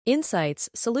Insights,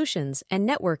 solutions, and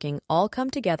networking all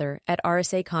come together at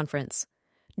RSA Conference.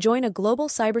 Join a global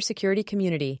cybersecurity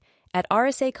community at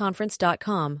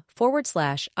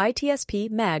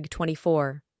rsaconference.com/ITSP Mag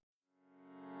 24.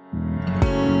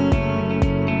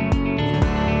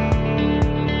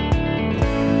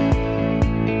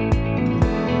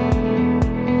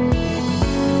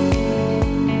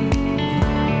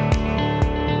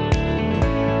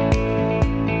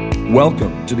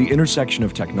 Welcome to the intersection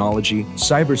of technology,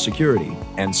 cybersecurity,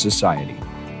 and society.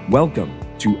 Welcome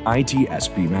to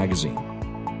ITSP Magazine.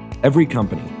 Every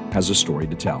company has a story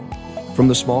to tell, from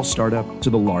the small startup to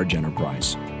the large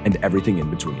enterprise, and everything in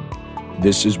between.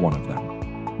 This is one of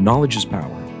them. Knowledge is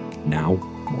power, now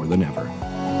more than ever.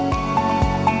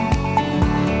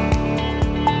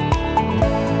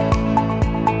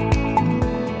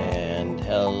 And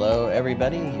hello,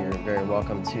 everybody. You're very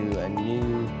welcome to a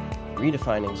new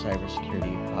Redefining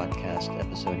Cybersecurity podcast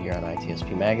episode here on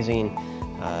ITSP Magazine.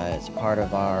 It's part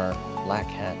of our Black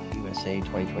Hat USA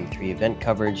 2023 event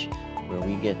coverage, where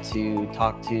we get to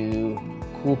talk to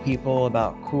cool people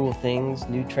about cool things,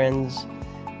 new trends,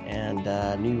 and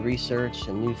new research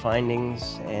and new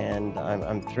findings. And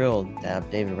I'm thrilled to have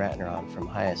David Ratner on from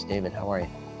HYAS. David, how are you?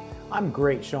 I'm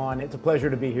great, Sean. It's a pleasure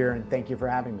to be here, and thank you for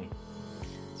having me.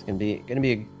 It's going to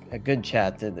be a good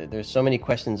chat. There's so many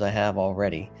questions I have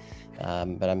already.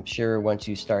 But I'm sure once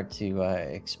you start to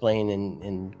explain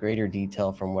in greater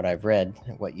detail from what I've read,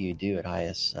 what you do at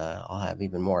HYAS, I'll have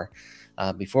even more.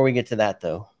 Before we get to that,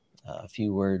 though, a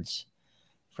few words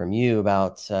from you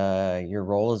about your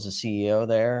role as a CEO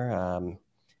there,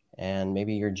 and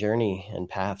maybe your journey and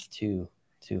path to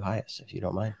HYAS, if you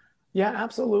don't mind. Yeah,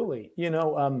 absolutely.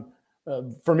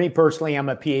 For me personally, I'm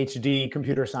a PhD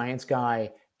computer science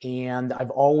guy, and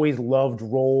I've always loved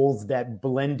roles that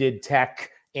blended tech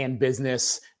and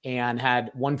business and had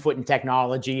one foot in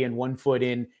technology and one foot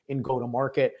in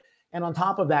go-to-market. And on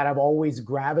top of that, I've always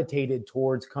gravitated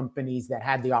towards companies that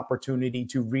had the opportunity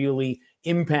to really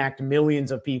impact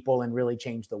millions of people and really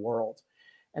change the world.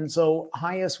 And so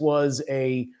HYAS was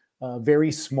a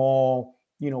very small,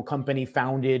 company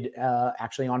founded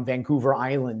actually on Vancouver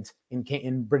Island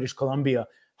in British Columbia.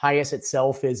 HYAS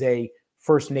itself is a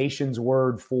First Nations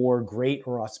word for great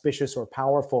or auspicious or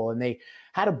powerful. And they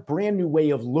had a brand new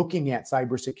way of looking at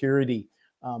cybersecurity.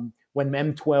 When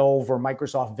M12 or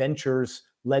Microsoft Ventures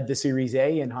led the Series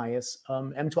A in HYAS,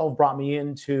 M12 brought me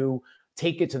in to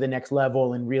take it to the next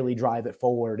level and really drive it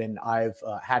forward. And I've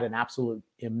had an absolute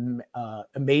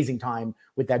amazing time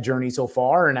with that journey so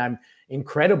far. And I'm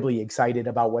incredibly excited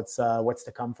about what's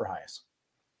to come for HYAS.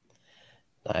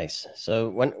 Nice.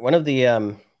 So one of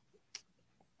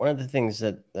the things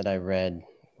that I read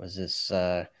was this,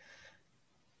 and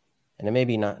it may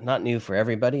be not new for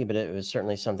everybody, but it was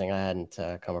certainly something I hadn't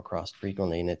come across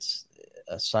frequently, and it's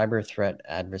a cyber threat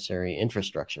adversary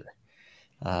infrastructure.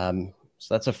 So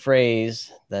that's a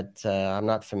phrase that I'm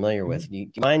not familiar with. Do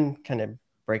you mind kind of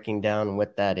breaking down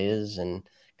what that is? And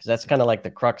because that's kind of like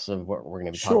the crux of what we're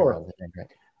going to be talking about today,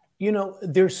 right?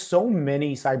 There's so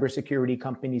many cybersecurity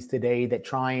companies today that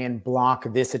try and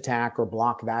block this attack or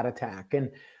block that attack. And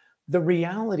the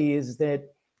reality is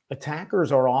that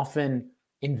attackers are often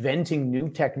inventing new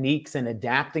techniques and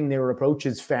adapting their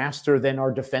approaches faster than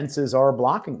our defenses are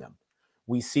blocking them.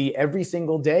 We see every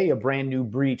single day a brand new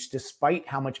breach, despite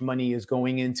how much money is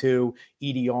going into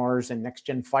EDRs and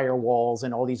next-gen firewalls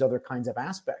and all these other kinds of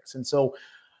aspects. And so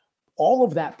all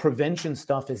of that prevention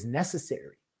stuff is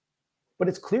necessary. But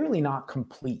it's clearly not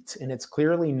complete, and it's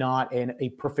clearly not a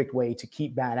perfect way to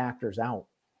keep bad actors out.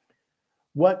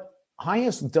 What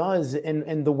HYAS does,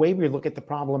 and the way we look at the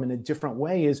problem in a different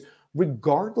way, is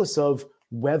regardless of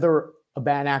whether a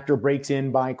bad actor breaks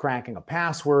in by cracking a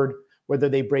password, whether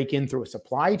they break in through a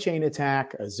supply chain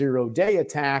attack, a zero-day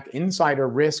attack, insider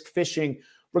risk, phishing,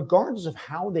 regardless of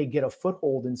how they get a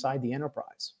foothold inside the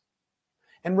enterprise,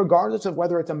 and regardless of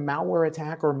whether it's a malware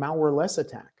attack or malware-less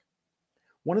attack,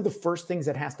 one of the first things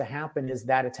that has to happen is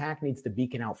that attack needs to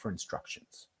beacon out for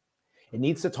instructions. It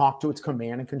needs to talk to its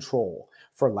command and control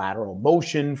for lateral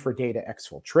motion, for data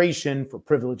exfiltration, for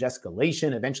privilege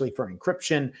escalation, eventually for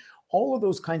encryption. All of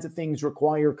those kinds of things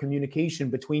require communication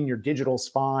between your digital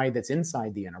spy that's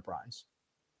inside the enterprise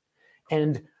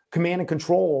and command and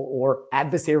control or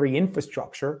adversary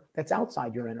infrastructure that's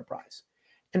outside your enterprise.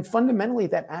 And fundamentally,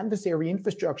 that adversary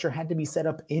infrastructure had to be set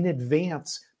up in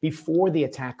advance before the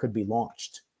attack could be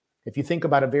launched. If you think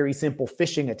about a very simple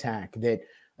phishing attack that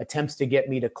attempts to get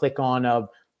me to click on a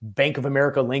Bank of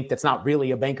America link that's not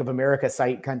really a Bank of America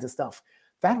site, kinds of stuff,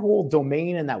 that whole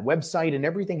domain and that website and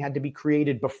everything had to be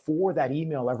created before that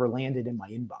email ever landed in my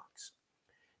inbox.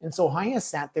 And so HYAS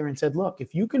sat there and said, look,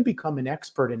 if you can become an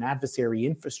expert in adversary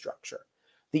infrastructure,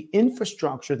 the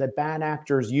infrastructure that bad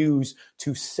actors use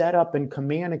to set up and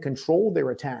command and control their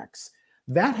attacks,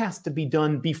 that has to be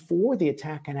done before the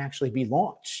attack can actually be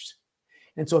launched.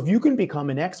 And so if you can become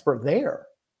an expert there,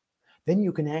 then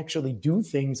you can actually do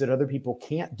things that other people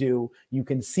can't do. You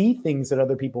can see things that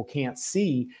other people can't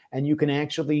see, and you can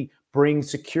actually bring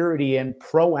security and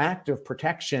proactive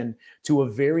protection to a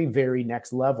very, very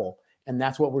next level. And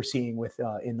that's what we're seeing with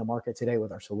in the market today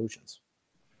with our solutions.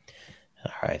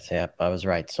 All right. Yeah, I was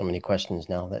right. So many questions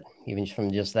now that even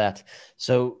from just that.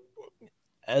 So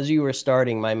as you were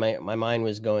starting, my mind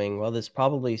was going, well, this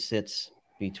probably sits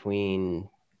between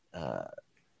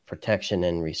protection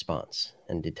and response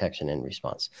and detection and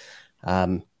response.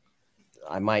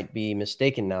 I might be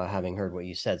mistaken now, having heard what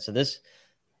you said. So this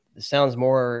sounds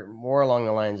more along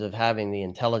the lines of having the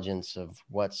intelligence of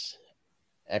what's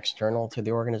external to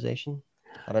the organization.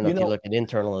 I don't know if you look at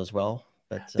internal as well,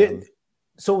 but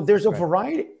so there's a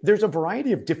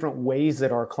variety of different ways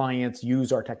that our clients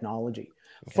use our technology.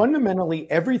 Okay.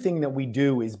 Fundamentally, everything that we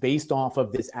do is based off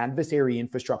of this adversary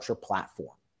infrastructure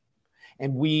platform.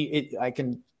 And I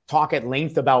can talk at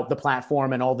length about the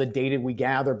platform and all the data we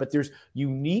gather, but there's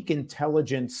unique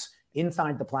intelligence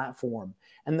inside the platform.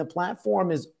 And the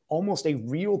platform is almost a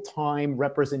real-time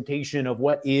representation of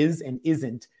what is and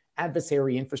isn't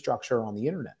adversary infrastructure on the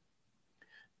internet.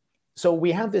 So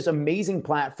we have this amazing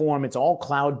platform. It's all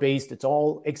cloud-based. It's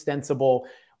all extensible,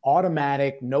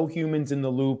 automatic, no humans in the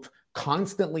loop,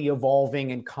 constantly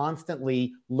evolving and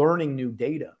constantly learning new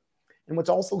data. And what's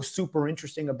also super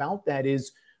interesting about that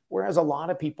is, whereas a lot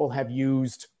of people have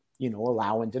used,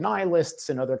 allow and deny lists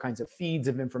and other kinds of feeds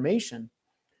of information,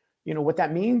 what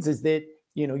that means is that,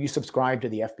 you subscribe to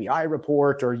the FBI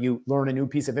report, or you learn a new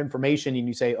piece of information and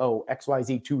you say, oh,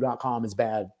 xyz2.com is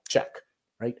bad, check,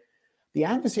 right? The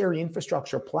adversary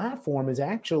infrastructure platform is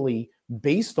actually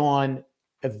based on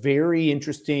a very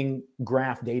interesting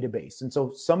graph database. And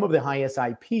so some of the HYAS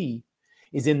IP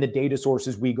is in the data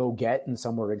sources we go get, and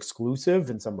some are exclusive,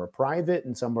 and some are private,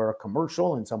 and some are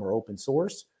commercial, and some are open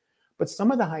source. But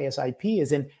some of the HYAS IP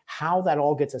is in how that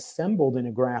all gets assembled in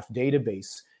a graph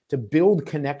database to build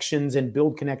connections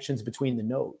between the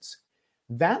nodes.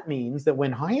 That means that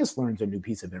when HYAS learns a new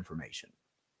piece of information,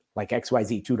 like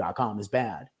xyz2.com is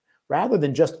bad, rather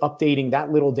than just updating that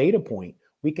little data point,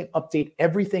 we can update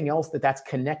everything else that's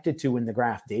connected to in the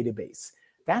graph database.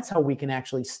 That's how we can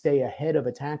actually stay ahead of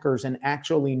attackers and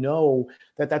actually know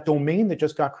that domain that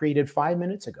just got created 5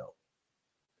 minutes ago,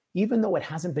 even though it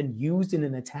hasn't been used in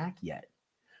an attack yet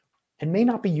and may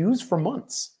not be used for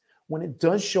months, when it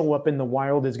does show up in the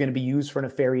wild, is going to be used for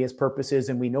nefarious purposes.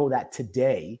 And we know that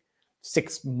today,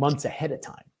 6 months ahead of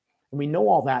time. And we know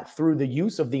all that through the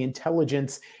use of the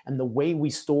intelligence and the way we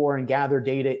store and gather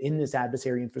data in this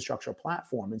adversary infrastructure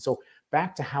platform. And so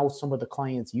back to how some of the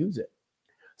clients use it.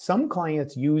 Some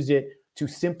clients use it to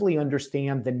simply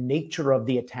understand the nature of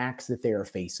the attacks that they are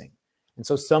facing. And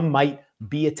so some might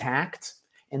be attacked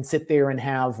and sit there and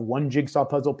have one jigsaw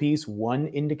puzzle piece, one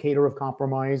indicator of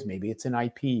compromise. Maybe it's an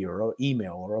IP or an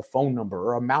email or a phone number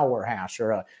or a malware hash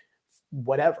or a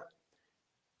whatever.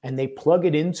 And they plug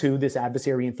it into this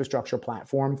adversary infrastructure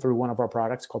platform through one of our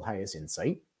products called HYAS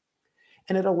Insight.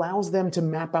 And it allows them to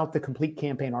map out the complete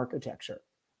campaign architecture,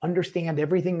 understand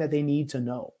everything that they need to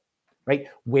know, right?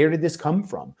 Where did this come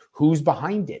from? Who's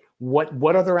behind it?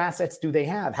 What other assets do they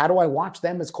have? How do I watch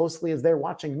them as closely as they're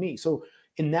watching me? So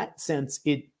in that sense,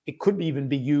 it could even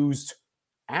be used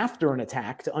after an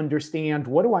attack to understand,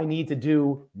 what do I need to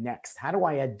do next? How do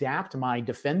I adapt my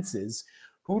defenses?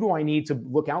 Who do I need to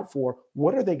look out for?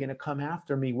 What are they going to come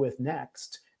after me with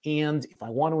next? And if I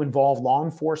want to involve law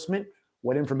enforcement,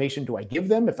 what information do I give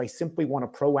them? If I simply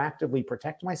want to proactively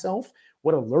protect myself,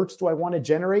 what alerts do I want to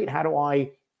generate? How do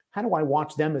I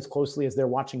watch them as closely as they're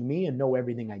watching me and know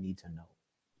everything I need to know?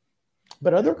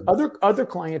 But other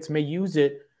clients may use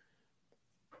it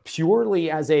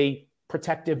purely as a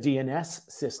protective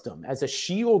DNS system, as a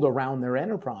shield around their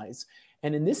enterprise.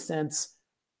 And in this sense,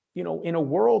 in a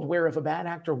world where if a bad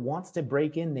actor wants to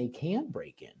break in, they can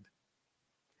break in.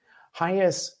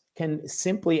 HYAS can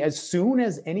simply, as soon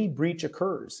as any breach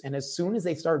occurs and as soon as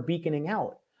they start beaconing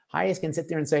out, HYAS can sit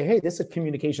there and say, hey, this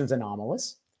communication's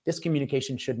anomalous. This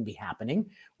communication shouldn't be happening.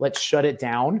 Let's shut it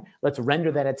down. Let's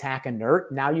render that attack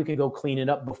inert. Now you can go clean it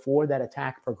up before that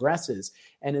attack progresses.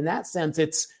 And in that sense,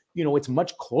 it's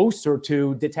much closer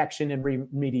to detection and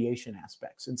remediation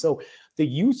aspects. And so the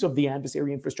use of the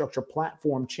adversary infrastructure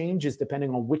platform changes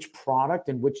depending on which product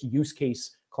and which use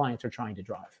case clients are trying to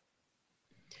drive.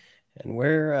 And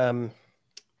where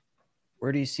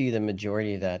where do you see the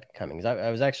majority of that coming? 'Cause I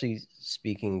was actually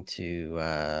speaking to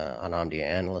an Omdia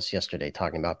analyst yesterday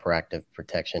talking about proactive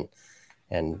protection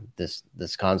and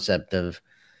this concept of,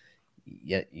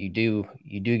 yeah, you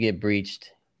do get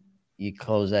breached, you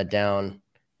close that down,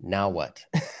 now what?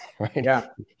 Right? Yeah.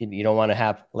 You don't want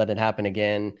to let it happen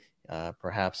again.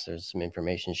 Perhaps there's some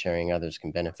information sharing, others can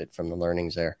benefit from the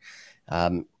learnings there.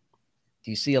 Do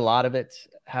you see a lot of it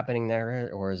happening there,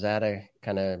 or is that a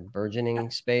kind of burgeoning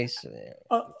space?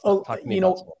 Talk to me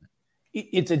about some of it.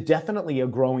 It's definitely a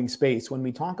growing space. When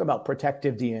we talk about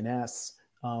protective DNS,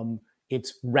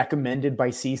 it's recommended by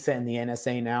CISA and the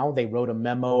NSA now. They wrote a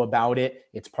memo about it.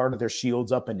 It's part of their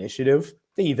Shields Up initiative.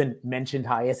 They even mentioned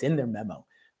HYAS in their memo.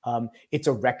 It's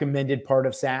a recommended part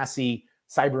of SASE.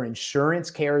 Cyber insurance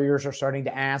carriers are starting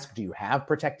to ask, do you have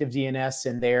protective DNS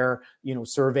in their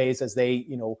surveys as they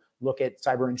look at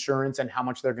cyber insurance and how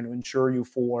much they're going to insure you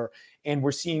for? And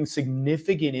we're seeing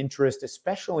significant interest,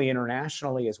 especially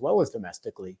internationally as well as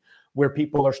domestically, where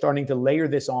people are starting to layer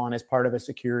this on as part of a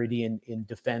security in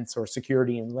defense or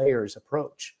security in layers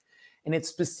approach. And it's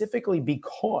specifically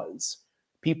because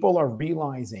people are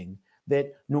realizing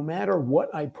that no matter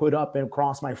what I put up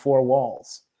across my four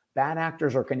walls, bad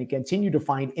actors are going to continue to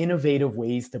find innovative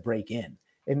ways to break in.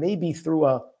 It may be through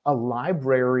a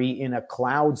library in a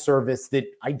cloud service that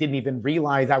I didn't even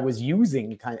realize I was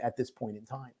using at this point in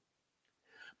time.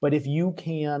 But if you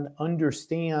can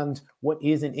understand what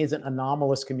is and isn't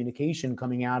anomalous communication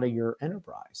coming out of your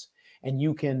enterprise, and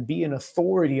you can be an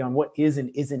authority on what is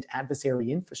and isn't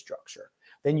adversary infrastructure,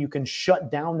 then you can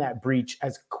shut down that breach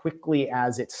as quickly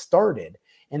as it started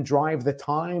and drive the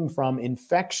time from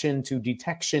infection to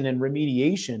detection and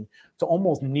remediation to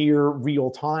almost near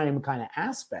real-time kind of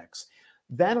aspects.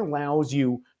 That allows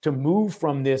you to move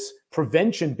from this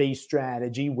prevention-based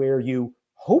strategy where you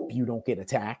hope you don't get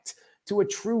attacked to a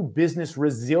true business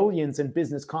resilience and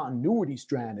business continuity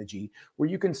strategy where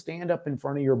you can stand up in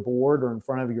front of your board or in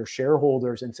front of your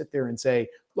shareholders and sit there and say,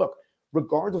 look,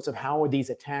 regardless of how these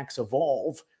attacks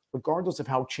evolve, regardless of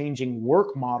how changing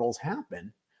work models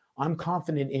happen, I'm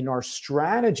confident in our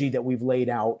strategy that we've laid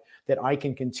out that I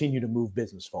can continue to move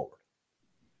business forward.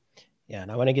 Yeah,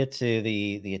 and I want to get to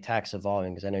the attacks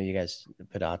evolving because I know you guys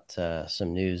put out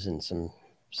some news and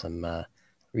some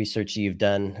research you've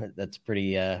done that's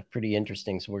pretty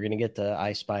interesting. So we're going to get to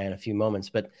iSpy in a few moments,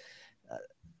 but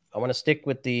I want to stick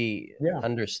with the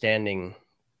understanding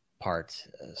part.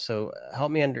 So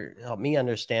help me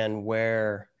understand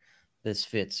where this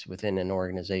fits within an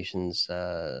organization's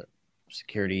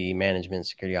security management,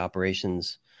 security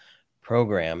operations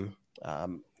program.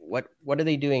 What are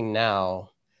they doing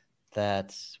now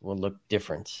that will look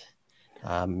different?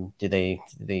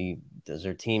 Does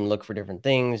their team look for different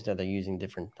things? Are they using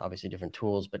obviously different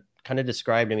tools, but kind of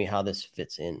describe to me how this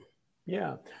fits in.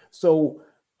 Yeah. So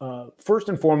first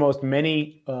and foremost,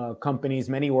 many companies,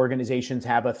 many organizations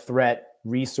have a threat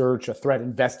research, a threat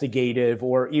investigative,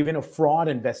 or even a fraud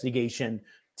investigation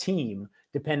team,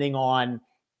 depending on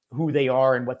who they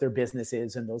are and what their business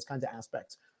is and those kinds of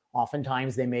aspects.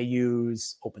 Oftentimes they may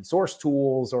use open source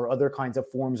tools or other kinds of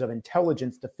forms of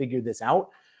intelligence to figure this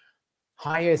out.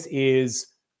 HYAS is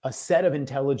a set of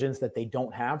intelligence that they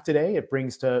don't have today. It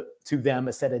brings to them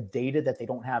a set of data that they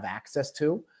don't have access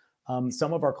to.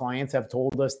 Some of our clients have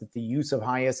told us that the use of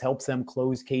HYAS helps them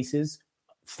close cases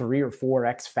 3 or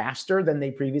 4x faster than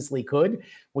they previously could,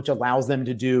 which allows them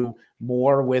to do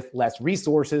more with less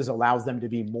resources, allows them to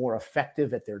be more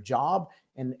effective at their job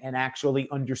and actually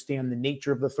understand the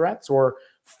nature of the threats or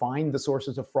find the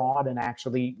sources of fraud and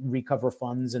actually recover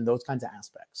funds and those kinds of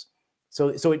aspects.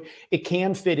 So it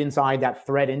can fit inside that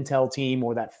threat intel team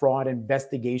or that fraud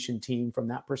investigation team from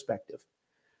that perspective.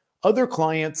 Other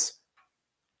clients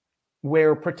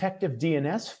where protective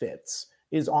DNS fits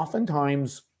is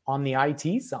oftentimes on the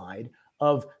IT side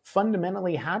of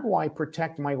fundamentally, how do I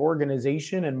protect my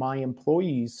organization and my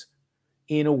employees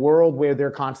in a world where they're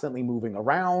constantly moving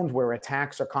around, where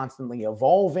attacks are constantly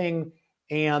evolving,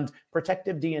 and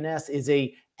protective DNS is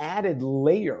a added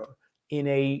layer in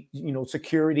a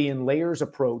security and layers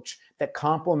approach that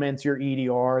complements your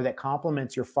EDR, that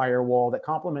complements your firewall, that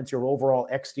complements your overall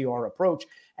XDR approach,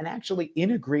 and actually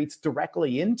integrates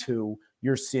directly into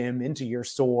your SIM, into your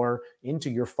SOAR, into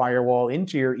your firewall,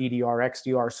 into your EDR,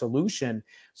 XDR solution,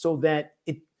 so that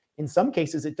in some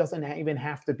cases, it doesn't even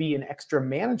have to be an extra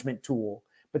management tool,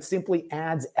 but simply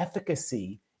adds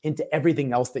efficacy into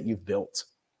everything else that you've built.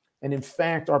 And in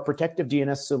fact, our protective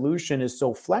DNS solution is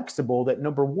so flexible that,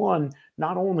 number one,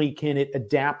 not only can it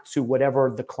adapt to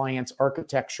whatever the client's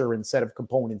architecture and set of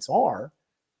components are,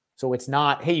 so it's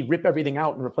not, hey, rip everything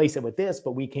out and replace it with this,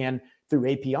 but we can,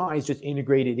 through APIs, just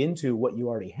integrate it into what you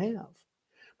already have.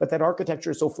 But that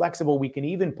architecture is so flexible, we can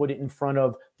even put it in front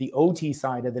of the OT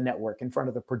side of the network, in front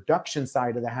of the production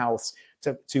side of the house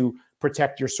to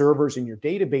protect your servers and your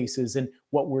databases. And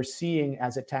what we're seeing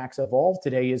as attacks evolve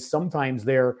today is sometimes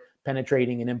they're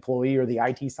penetrating an employee or the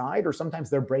IT side, or sometimes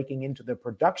they're breaking into the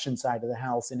production side of the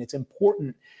house. And it's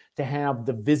important to have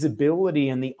the visibility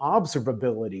and the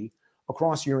observability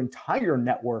across your entire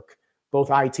network,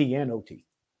 both IT and OT.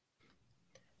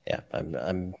 Yeah,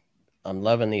 I'm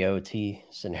loving the OT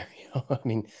scenario. I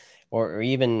mean, or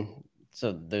even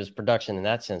so, there's production in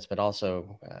that sense, but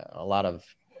also a lot of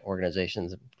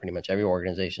organizations, pretty much every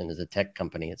organization is a tech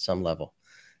company at some level,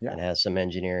 and has some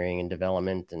engineering and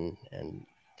development and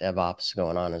DevOps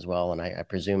going on as well. And I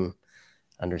presume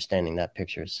understanding that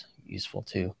picture is useful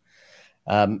too.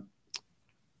 Can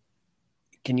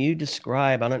you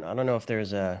describe? I don't know if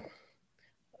there's a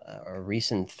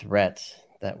recent threat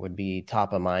that would be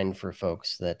top of mind for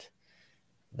folks that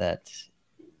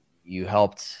you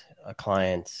helped a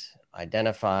client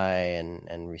identify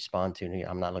and respond to.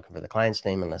 I'm not looking for the client's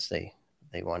name unless they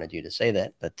wanted you to say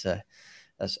that, but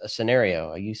a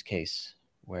scenario, a use case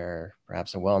where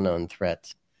perhaps a well-known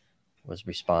threat was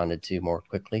responded to more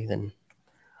quickly than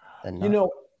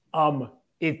not.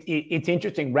 It's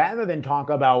interesting. Rather than talk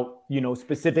about,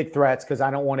 specific threats, because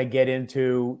I don't want to get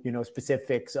into,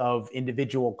 specifics of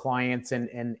individual clients and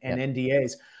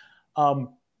NDAs.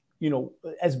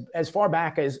 As far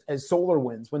back as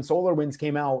SolarWinds, when SolarWinds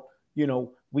came out,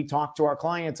 we talked to our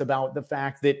clients about the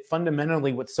fact that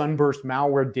fundamentally what Sunburst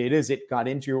malware did is it got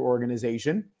into your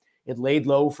organization, it laid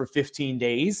low for 15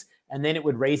 days, and then it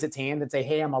would raise its hand and say,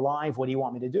 "Hey, I'm alive. What do you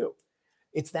want me to do?"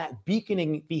 It's that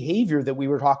beaconing behavior that we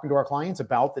were talking to our clients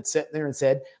about that sat there and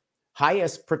said,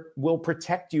 HYAS will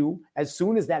protect you. As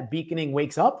soon as that beaconing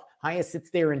wakes up, HYAS sits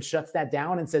there and shuts that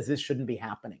down and says, this shouldn't be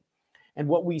happening. And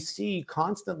what we see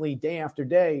constantly day after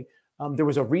day, there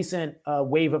was a recent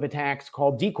wave of attacks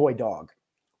called Decoy Dog,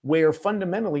 where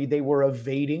fundamentally they were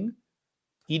evading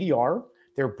EDR,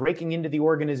 they're breaking into the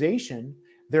organization,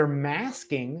 they're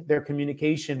masking their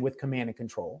communication with command and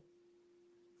control.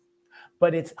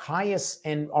 But it's HYAS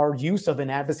and our use of an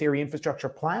adversary infrastructure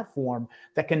platform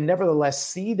that can nevertheless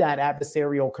see that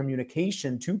adversarial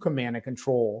communication to command and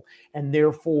control and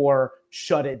therefore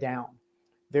shut it down.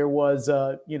 There was,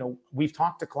 we've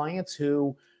talked to clients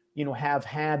who, have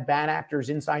had bad actors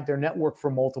inside their network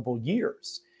for multiple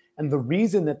years. And the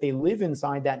reason that they live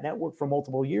inside that network for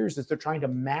multiple years is they're trying to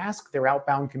mask their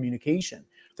outbound communication.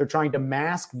 They're trying to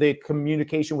mask the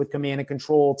communication with command and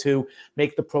control to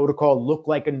make the protocol look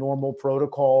like a normal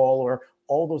protocol or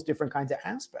all those different kinds of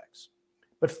aspects.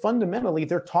 But fundamentally,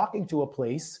 they're talking to a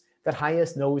place that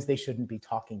HYAS knows they shouldn't be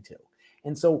talking to.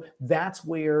 And so that's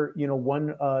where,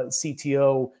 one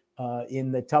CTO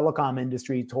in the telecom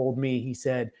industry told me, he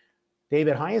said,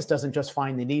 David, HYAS doesn't just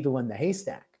find the needle in the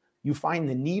haystack. You find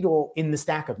the needle in the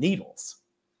stack of needles.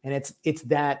 And it's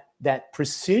that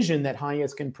precision that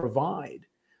HYAS can provide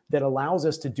that allows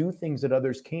us to do things that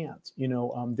others can't.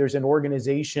 There's an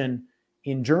organization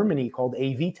in Germany called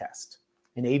AV Test.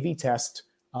 And AV Test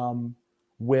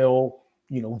will,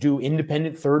 do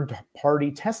independent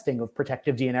third-party testing of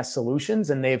protective DNS solutions.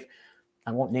 And I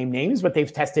won't name names, but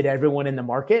they've tested everyone in the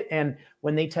market. And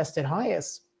when they tested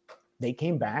HYAS, they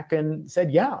came back and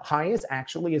said, yeah, HYAS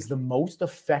actually is the most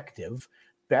effective,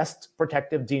 best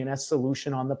protective DNS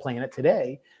solution on the planet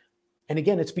today. And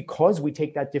again, it's because we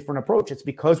take that different approach. It's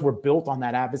because we're built on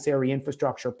that adversary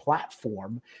infrastructure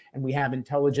platform and we have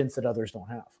intelligence that others don't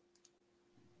have.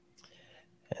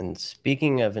 And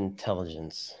speaking of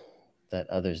intelligence that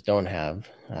others don't have,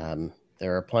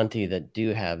 there are plenty that do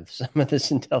have some of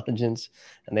this intelligence,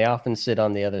 and they often sit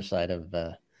on the other side of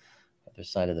the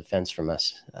fence from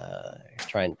us,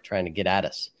 trying to get at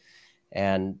us.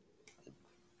 And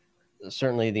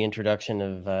certainly the introduction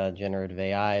of generative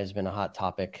AI has been a hot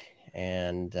topic.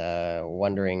 And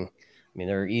wondering,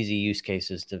 there are easy use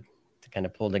cases to kind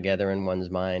of pull together in one's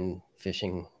mind.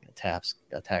 Phishing attacks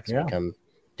become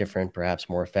different, perhaps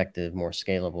more effective, more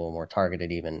scalable, more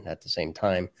targeted even at the same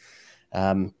time.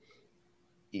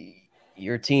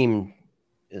 Your team,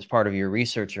 as part of your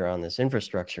researcher on this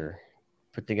infrastructure,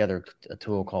 put together a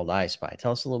tool called iSpy.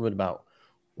 Tell us a little bit about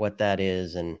what that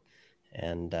is and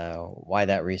why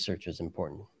that research is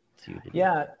important to you.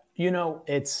 Yeah,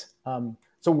 it's...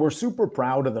 So we're super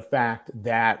proud of the fact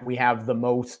that we have the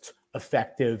most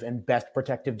effective and best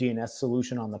protective DNS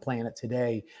solution on the planet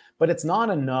today. But it's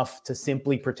not enough to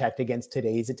simply protect against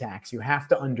today's attacks. You have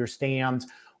to understand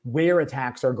where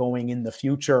attacks are going in the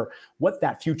future, what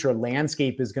that future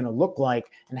landscape is going to look like,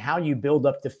 and how you build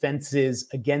up defenses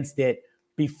against it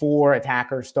before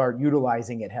attackers start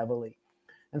utilizing it heavily.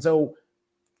 And so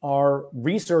our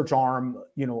research arm,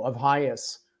 of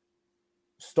HYAS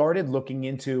started looking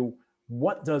into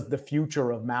what does the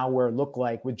future of malware look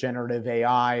like with generative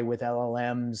AI, with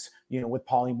LLMs, with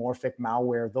polymorphic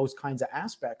malware, those kinds of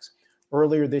aspects.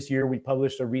 Earlier this year, we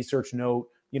published a research note,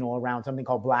 around something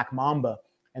called Black Mamba.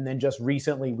 And then just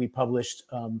recently, we published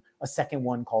a second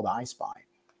one called iSpy.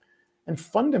 And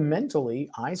fundamentally,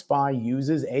 iSpy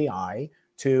uses AI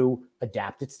to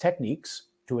adapt its techniques,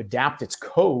 to adapt its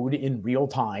code in real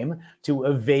time, to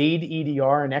evade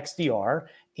EDR and XDR,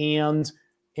 and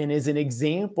is an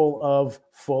example of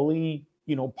fully,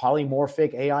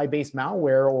 polymorphic AI-based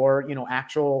malware, or,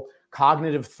 actual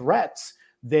cognitive threats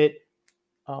that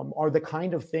are the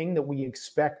kind of thing that we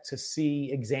expect to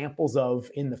see examples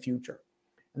of in the future.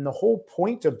 And the whole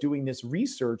point of doing this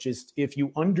research is, if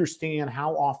you understand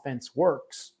how offense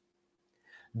works,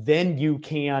 then you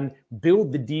can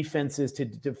build the defenses to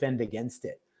defend against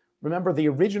it. Remember, the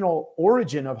original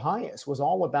origin of HYAS was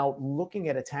all about looking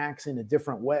at attacks in a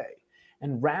different way.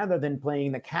 And rather than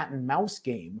playing the cat and mouse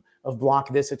game of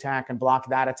block this attack and block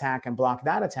that attack and block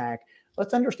that attack,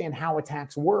 let's understand how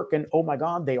attacks work. And oh my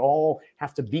God, they all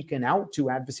have to beacon out to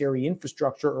adversary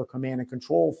infrastructure or command and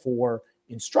control for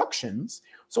instructions.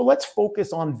 So let's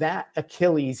focus on that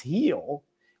Achilles heel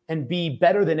and be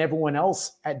better than everyone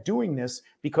else at doing this,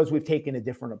 because we've taken a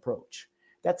different approach.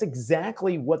 That's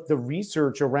exactly what the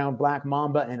research around Black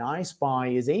Mamba and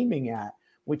iSpy is aiming at,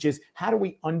 which is, how do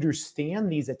we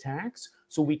understand these attacks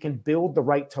so we can build the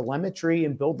right telemetry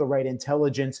and build the right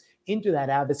intelligence into that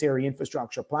adversary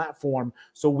infrastructure platform,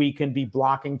 so we can be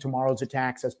blocking tomorrow's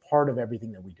attacks as part of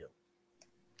everything that we do.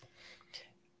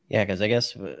 Yeah, because I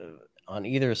guess on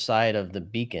either side of the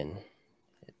beacon,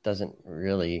 it doesn't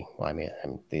really,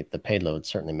 the payload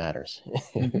certainly matters.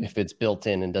 Mm-hmm. If it's built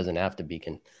in and doesn't have to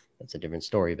beacon, that's a different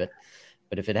story. But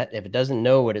if it doesn't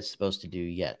know what it's supposed to do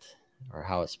yet, or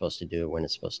how it's supposed to do it, when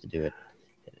it's supposed to do it,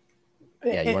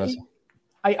 yeah, you want to.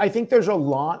 I think there's a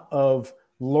lot of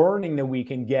learning that we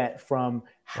can get from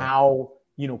how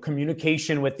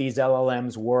communication with these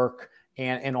LLMs work,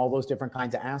 and all those different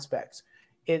kinds of aspects.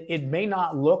 It may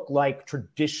not look like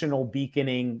traditional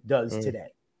beaconing does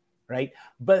today, right?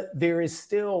 But there is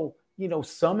still,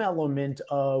 some element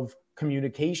of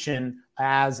communication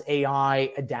as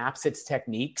AI adapts its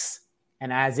techniques,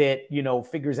 and as it,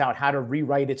 figures out how to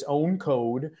rewrite its own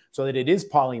code so that it is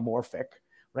polymorphic,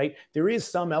 right? There is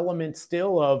some element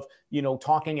still of,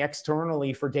 talking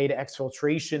externally for data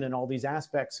exfiltration and all these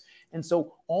aspects. And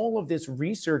so all of this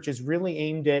research is really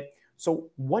aimed at, so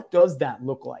what does that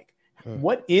look like?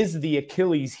 What is the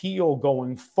Achilles heel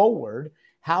going forward?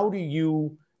 How do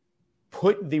you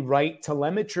put the right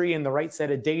telemetry and the right set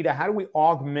of data? How do we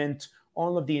augment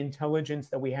all of the intelligence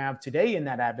that we have today in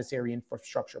that adversary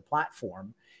infrastructure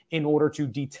platform in order to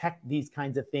detect these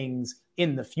kinds of things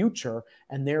in the future,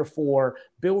 and therefore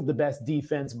build the best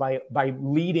defense by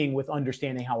leading with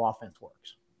understanding how offense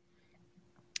works?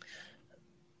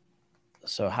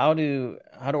 So how do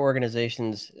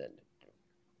organizations,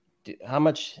 how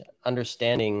much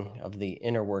understanding of the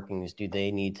inner workings do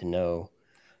they need to know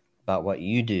about what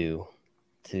you do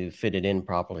to fit it in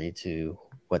properly to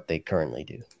what they currently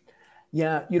do?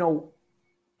 Yeah,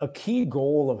 a key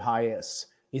goal of HYAS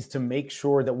is to make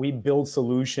sure that we build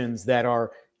solutions that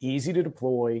are easy to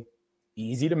deploy,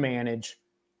 easy to manage,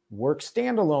 work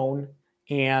standalone,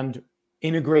 and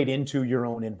integrate into your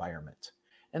own environment.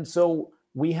 And so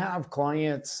we have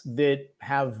clients that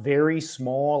have very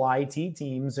small IT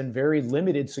teams and very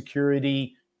limited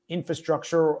security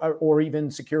infrastructure, or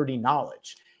even security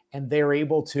knowledge. And they're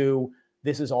able to,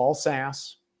 this is all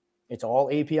SaaS, it's all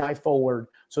API forward,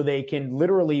 so they can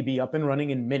literally be up and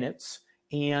running in minutes.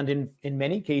 And in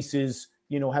many cases,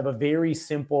 have a very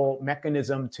simple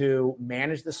mechanism to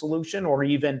manage the solution, or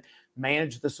even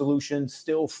manage the solution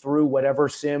still through whatever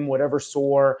SIM, whatever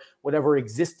SOAR, whatever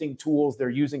existing tools they're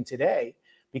using today,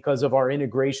 because of our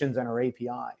integrations and our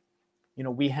API.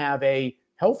 We have a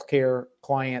healthcare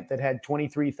client that had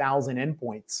 23,000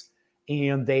 endpoints,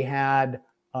 and they had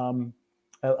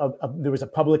there was a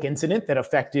public incident that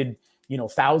affected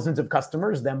thousands of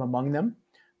customers, them among them.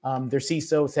 Their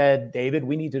CISO said, "David,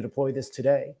 we need to deploy this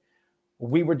today."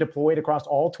 We were deployed across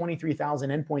all 23,000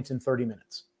 endpoints in 30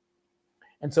 minutes.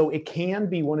 And so it can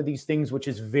be one of these things which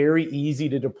is very easy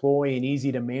to deploy and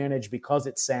easy to manage, because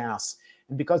it's SaaS.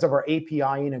 And because of our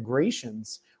API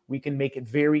integrations, we can make it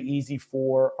very easy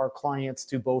for our clients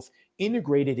to both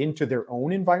integrate it into their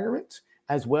own environment,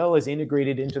 as well as integrate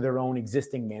it into their own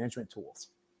existing management tools.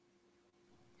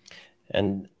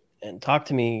 And talk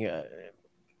to me,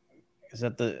 is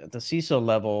at the CISO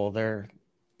level, they're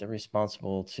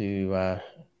responsible to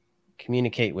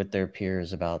communicate with their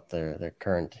peers about their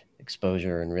current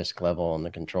exposure and risk level and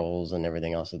the controls and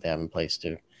everything else that they have in place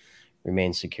to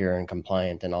remain secure and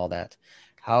compliant and all that.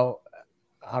 How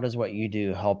does what you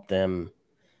do help them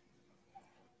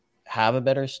have a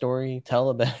better story, tell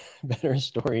a better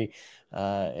story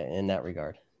in that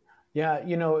regard? Yeah,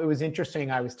 it was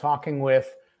interesting. I was talking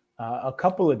with a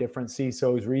couple of different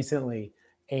CISOs recently,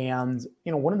 and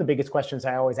one of the biggest questions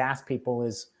I always ask people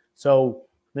is, so,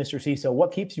 Mr. CISO,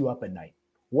 what keeps you up at night?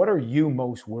 What are you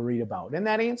most worried about? And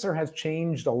that answer has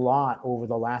changed a lot over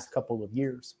the last couple of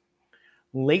years.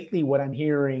 Lately, what I'm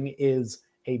hearing is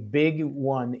a big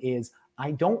one is,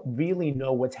 I don't really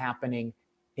know what's happening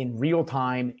in real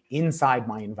time inside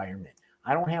my environment.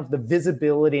 I don't have the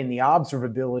visibility and the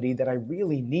observability that I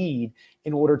really need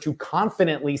in order to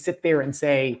confidently sit there and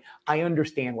say, I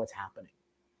understand what's happening.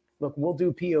 Look, we'll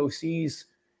do POCs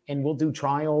and we'll do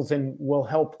trials and we'll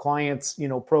help clients,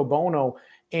 pro bono.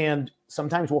 And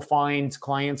sometimes we'll find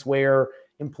clients where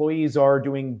employees are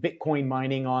doing Bitcoin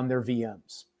mining on their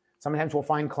VMs. Sometimes we'll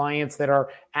find clients that are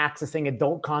accessing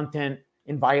adult content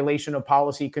in violation of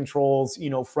policy controls,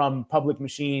 from public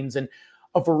machines, and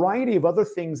a variety of other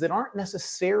things that aren't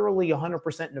necessarily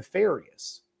 100%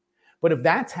 nefarious. But if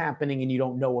that's happening and you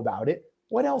don't know about it,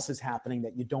 what else is happening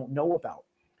that you don't know about?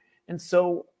 And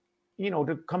so,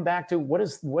 to come back to what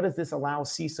does this allow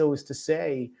CISOs to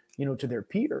say, to their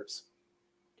peers?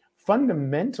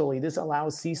 Fundamentally, this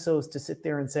allows CISOs to sit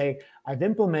there and say, I've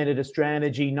implemented a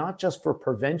strategy not just for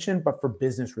prevention, but for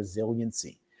business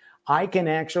resiliency. I can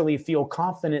actually feel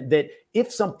confident that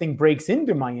if something breaks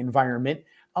into my environment,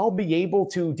 I'll be able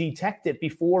to detect it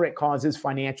before it causes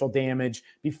financial damage,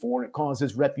 before it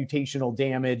causes reputational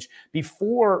damage,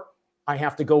 before I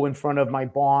have to go in front of my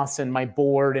boss and my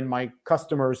board and my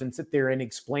customers and sit there and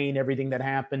explain everything that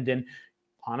happened and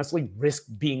honestly risk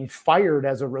being fired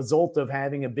as a result of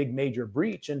having a big major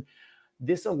breach. And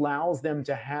this allows them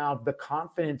to have the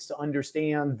confidence to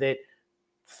understand that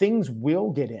things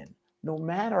will get in. No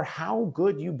matter how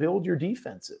good you build your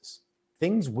defenses,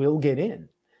 things will get in.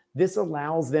 This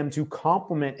allows them to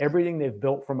complement everything they've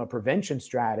built from a prevention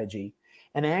strategy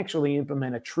and actually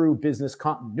implement a true business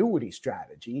continuity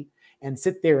strategy and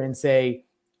sit there and say,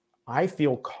 I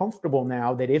feel comfortable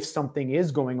now that if something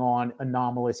is going on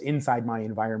anomalous inside my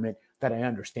environment, that I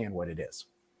understand what it is.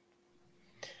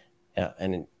 Yeah,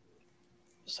 and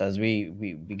so as we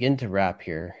begin to wrap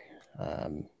here,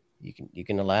 you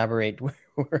can elaborate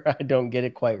where I don't get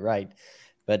it quite right,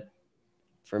 but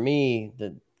for me,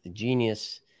 the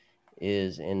genius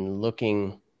is in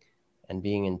looking and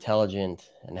being intelligent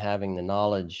and having the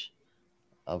knowledge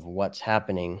of what's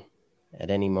happening at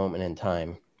any moment in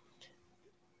time,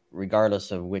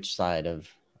 regardless of which side of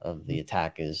the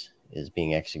attack is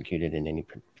being executed in any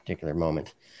particular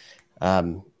moment.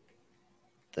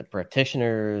 The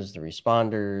practitioners, the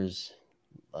responders,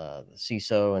 the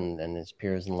CISO and his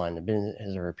peers in line of business,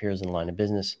 his or her peers in line of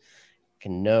business,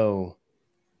 can know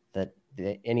that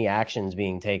any actions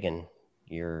being taken,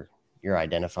 you're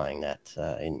identifying that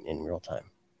in real time.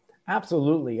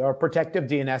 Absolutely. Our protective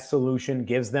DNS solution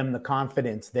gives them the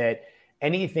confidence that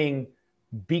anything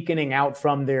beaconing out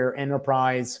from their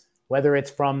enterprise, whether it's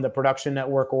from the production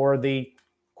network or the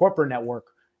corporate network,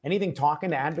 anything talking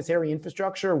to adversary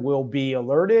infrastructure will be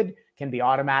alerted, can be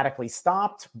automatically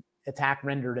stopped, attack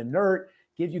rendered inert,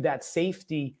 gives you that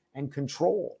safety and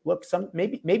control. Look,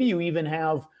 maybe you even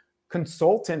have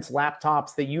consultants'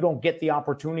 laptops that you don't get the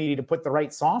opportunity to put the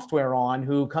right software on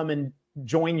who come and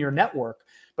join your network.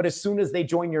 But as soon as they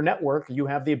join your network, you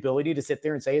have the ability to sit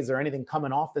there and say, is there anything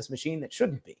coming off this machine that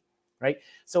shouldn't be, right?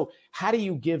 So how do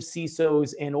you give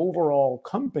CISOs and overall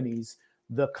companies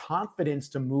the confidence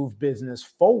to move business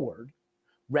forward,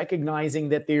 recognizing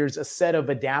that there's a set of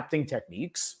adapting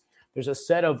techniques, there's a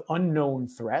set of unknown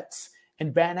threats,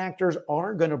 and bad actors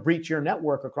are going to breach your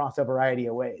network across a variety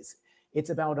of ways. It's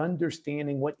about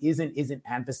understanding what isn't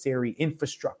adversary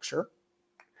infrastructure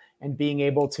and being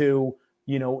able to,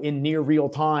 in near real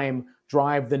time,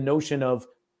 drive the notion of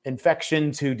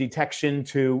infection to detection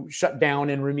to shutdown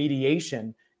and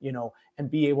remediation, and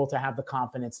be able to have the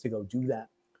confidence to go do that.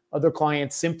 Other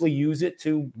clients simply use it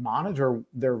to monitor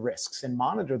their risks and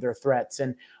monitor their threats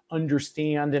and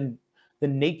understand and the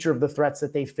nature of the threats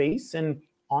that they face, and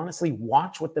honestly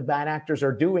watch what the bad actors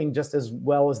are doing just as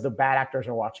well as the bad actors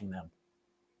are watching them.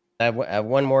 I have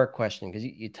one more question, because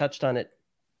you touched on it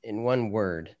in one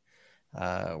word,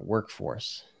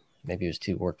 workforce. Maybe it was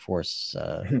two, workforce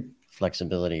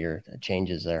flexibility or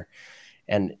changes there.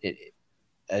 And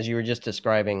as you were just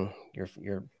describing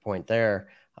your point there,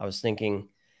 I was thinking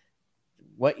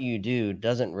what you do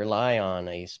doesn't rely on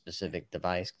a specific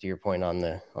device. To your point on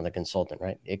the consultant,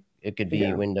 right? It could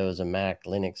be Windows, a Mac,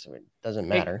 Linux. It doesn't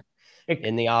matter.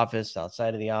 In the office,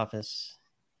 outside of the office.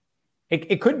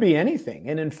 It could be anything.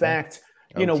 And in fact,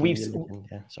 we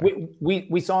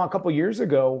saw a couple of years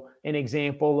ago an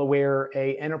example where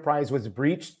a enterprise was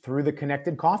breached through the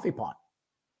connected coffee pot,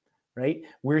 right?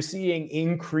 We're seeing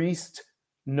increased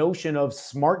notion of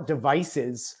smart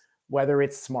devices, whether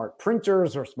it's smart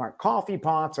printers or smart coffee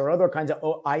pots or other kinds of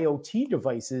IoT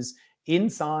devices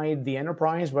inside the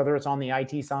enterprise, whether it's on the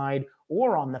IT side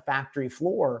or on the factory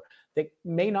floor, that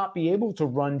may not be able to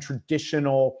run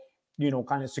traditional,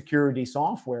 kind of security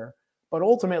software, but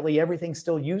ultimately everything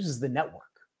still uses the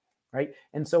network, right?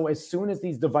 And so as soon as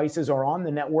these devices are on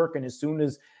the network and as soon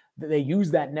as they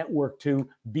use that network to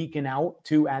beacon out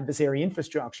to adversary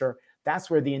infrastructure,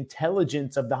 that's where the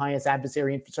intelligence of the HYAS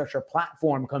adversary infrastructure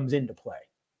platform comes into play.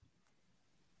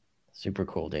 Super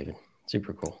cool, David.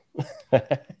 Super cool.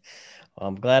 Well,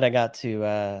 I'm glad I got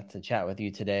to chat with you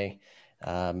today.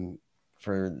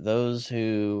 For those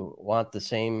who want the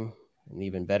same and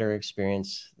even better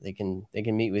experience, they can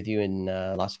meet with you in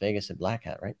Las Vegas at Black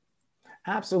Hat, right?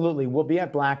 Absolutely. We'll be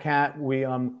at Black Hat. We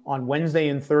on Wednesday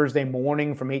and Thursday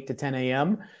morning from 8 to 10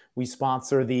 a.m. We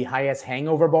sponsor the HYAS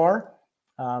Hangover Bar.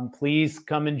 Please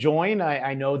come and join.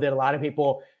 I know that a lot of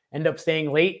people end up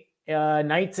staying late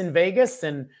nights in Vegas,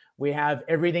 and we have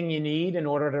everything you need in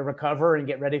order to recover and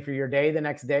get ready for your day the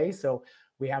next day. So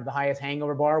we have the HYAS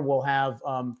Hangover Bar. We'll have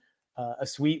a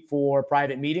suite for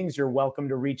private meetings. You're welcome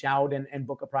to reach out and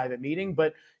book a private meeting,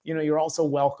 but you're also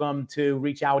welcome to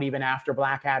reach out even after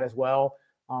Black Hat as well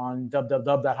on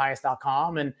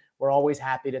www.hyas.com. And we're always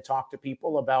happy to talk to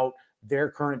people about their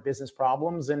current business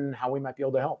problems and how we might be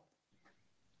able to help.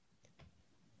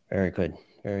 Very good.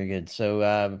 Very good.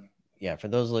 So, for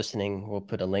those listening, we'll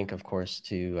put a link, of course,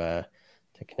 to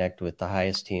connect with the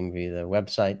HYAS team via the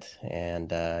website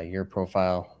and your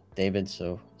profile, David,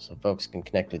 so folks can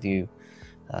connect with you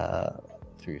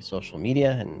through social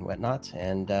media and whatnot.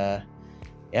 And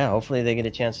hopefully they get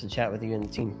a chance to chat with you and the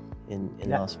team in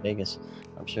Las Vegas.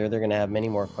 I'm sure they're going to have many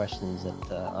more questions that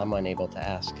I'm unable to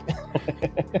ask.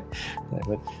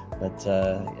 but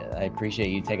I appreciate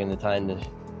you taking the time to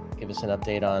give us an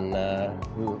update on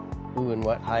who and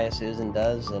what HYAS is and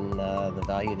does, and the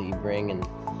value that you bring. And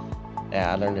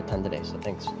I learned a ton today, so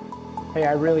thanks. Hey,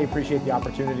 I really appreciate the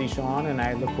opportunity, Sean, and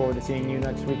I look forward to seeing you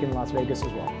next week in Las Vegas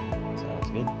as well.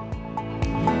 Sounds good.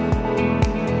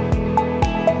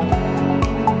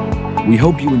 We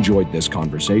hope you enjoyed this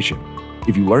conversation.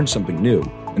 If you learned something new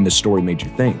and this story made you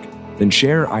think, then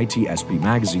share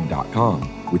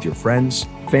itspmagazine.com with your friends,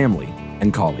 family,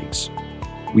 and colleagues.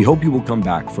 We hope you will come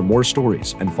back for more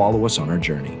stories and follow us on our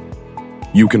journey.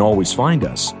 You can always find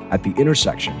us at the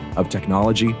intersection of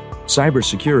technology,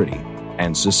 cybersecurity,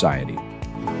 and society.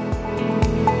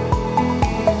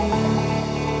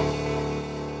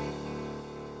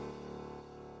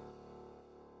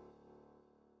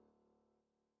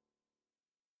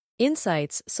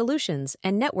 Insights, solutions,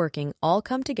 and networking all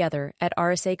come together at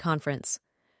RSA Conference.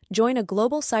 Join a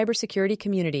global cybersecurity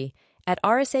community at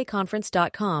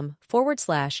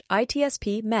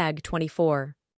rsaconference.com/ITSP Mag 24.